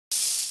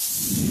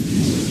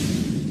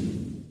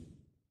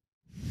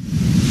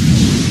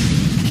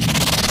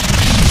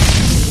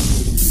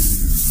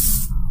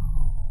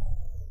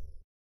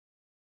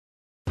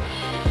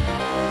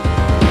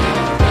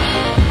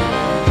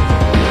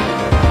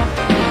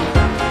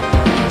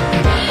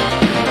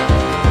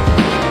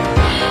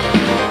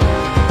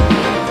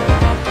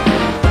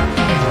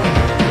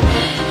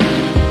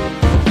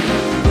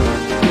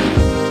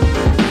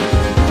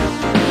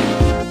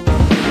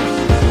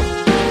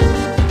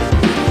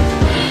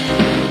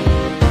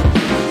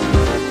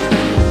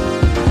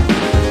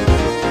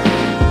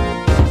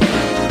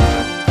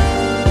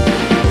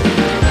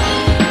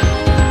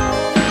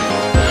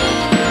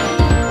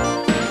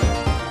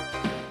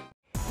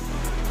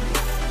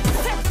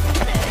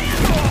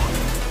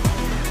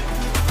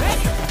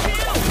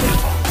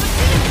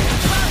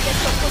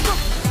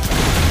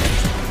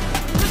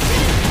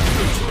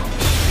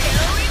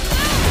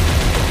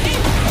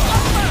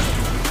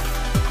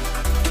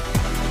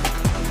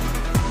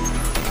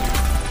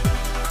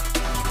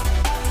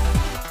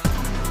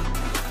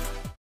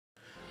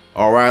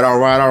All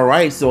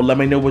right. So let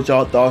me know what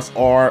y'all thoughts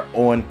are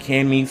on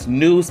Cammy's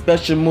new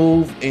special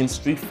move in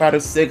Street Fighter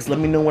 6. Let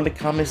me know in the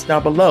comments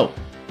down below.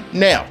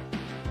 Now,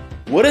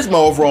 what is my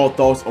overall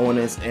thoughts on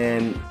this?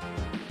 And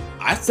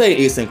I say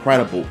it's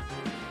incredible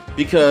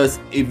because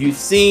if you've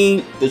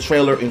seen the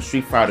trailer in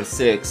Street Fighter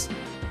 6,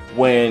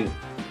 when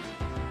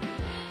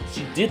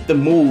she did the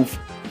move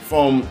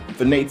from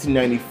the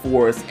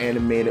 1994's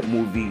animated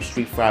movie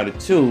Street Fighter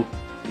 2,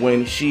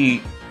 when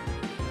she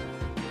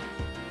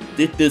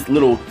did this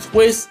little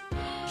twist,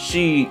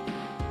 she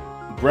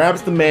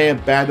grabs the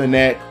man by the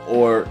neck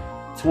or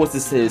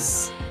twists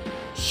his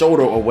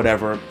shoulder or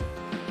whatever,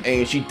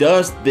 and she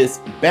does this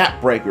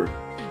backbreaker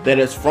that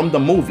is from the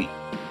movie.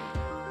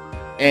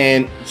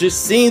 And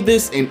just seeing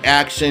this in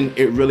action,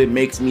 it really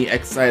makes me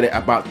excited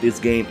about this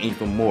game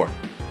even more.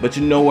 But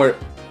you know what?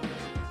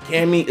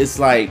 Cammy is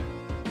like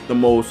the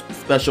most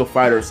special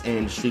fighters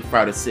in Street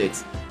Fighter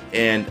 6,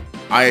 and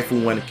I for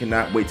one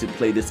cannot wait to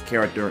play this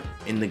character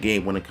in the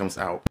game when it comes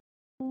out.